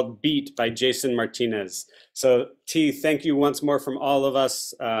called Beat by Jason Martinez. So Thi, thank you once more from all of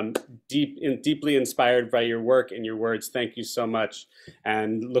us, deeply inspired by your work and your words. Thank you so much,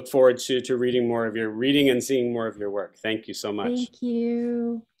 and look forward to reading and seeing more of your work. Thank you so much. Thank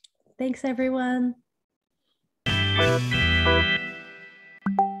you. Thanks, everyone.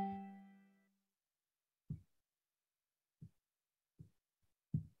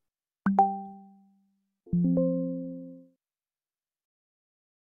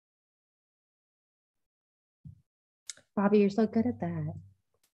 Bobby, you're so good at that.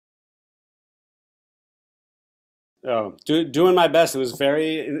 Oh, doing my best. It was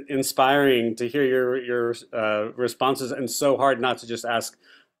very inspiring to hear your responses, and so hard not to just ask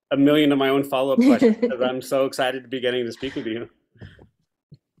a million of my own follow-up questions because I'm so excited to be getting to speak with you.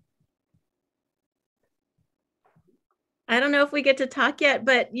 I don't know if we get to talk yet,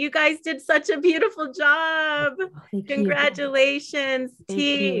 but you guys did such a beautiful job. Oh, Congratulations,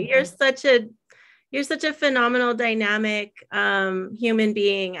 Thi. You're such a phenomenal, dynamic human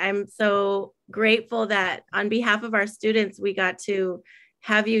being. I'm so grateful that on behalf of our students, we got to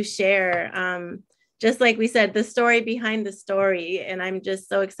have you share, just like we said, the story behind the story. And I'm just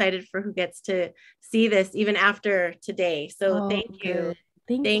so excited for who gets to see this even after today. So thank you.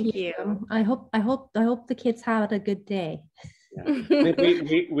 Thank you. I hope the kids had a good day. Yeah.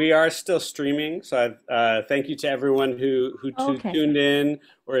 we are still streaming, so thank you to everyone who tuned in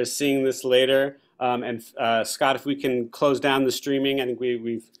or is seeing this later. And Scott, if we can close down the streaming, I think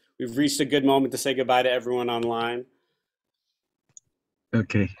we've reached a good moment to say goodbye to everyone online.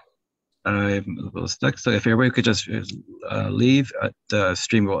 Okay, I'm a little stuck. So if everybody could just leave, the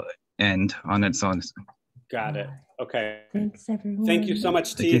stream will end on its own. Got it. Okay. Thanks, everyone. Thank you so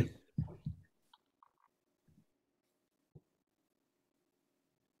much, Thank Thi. you.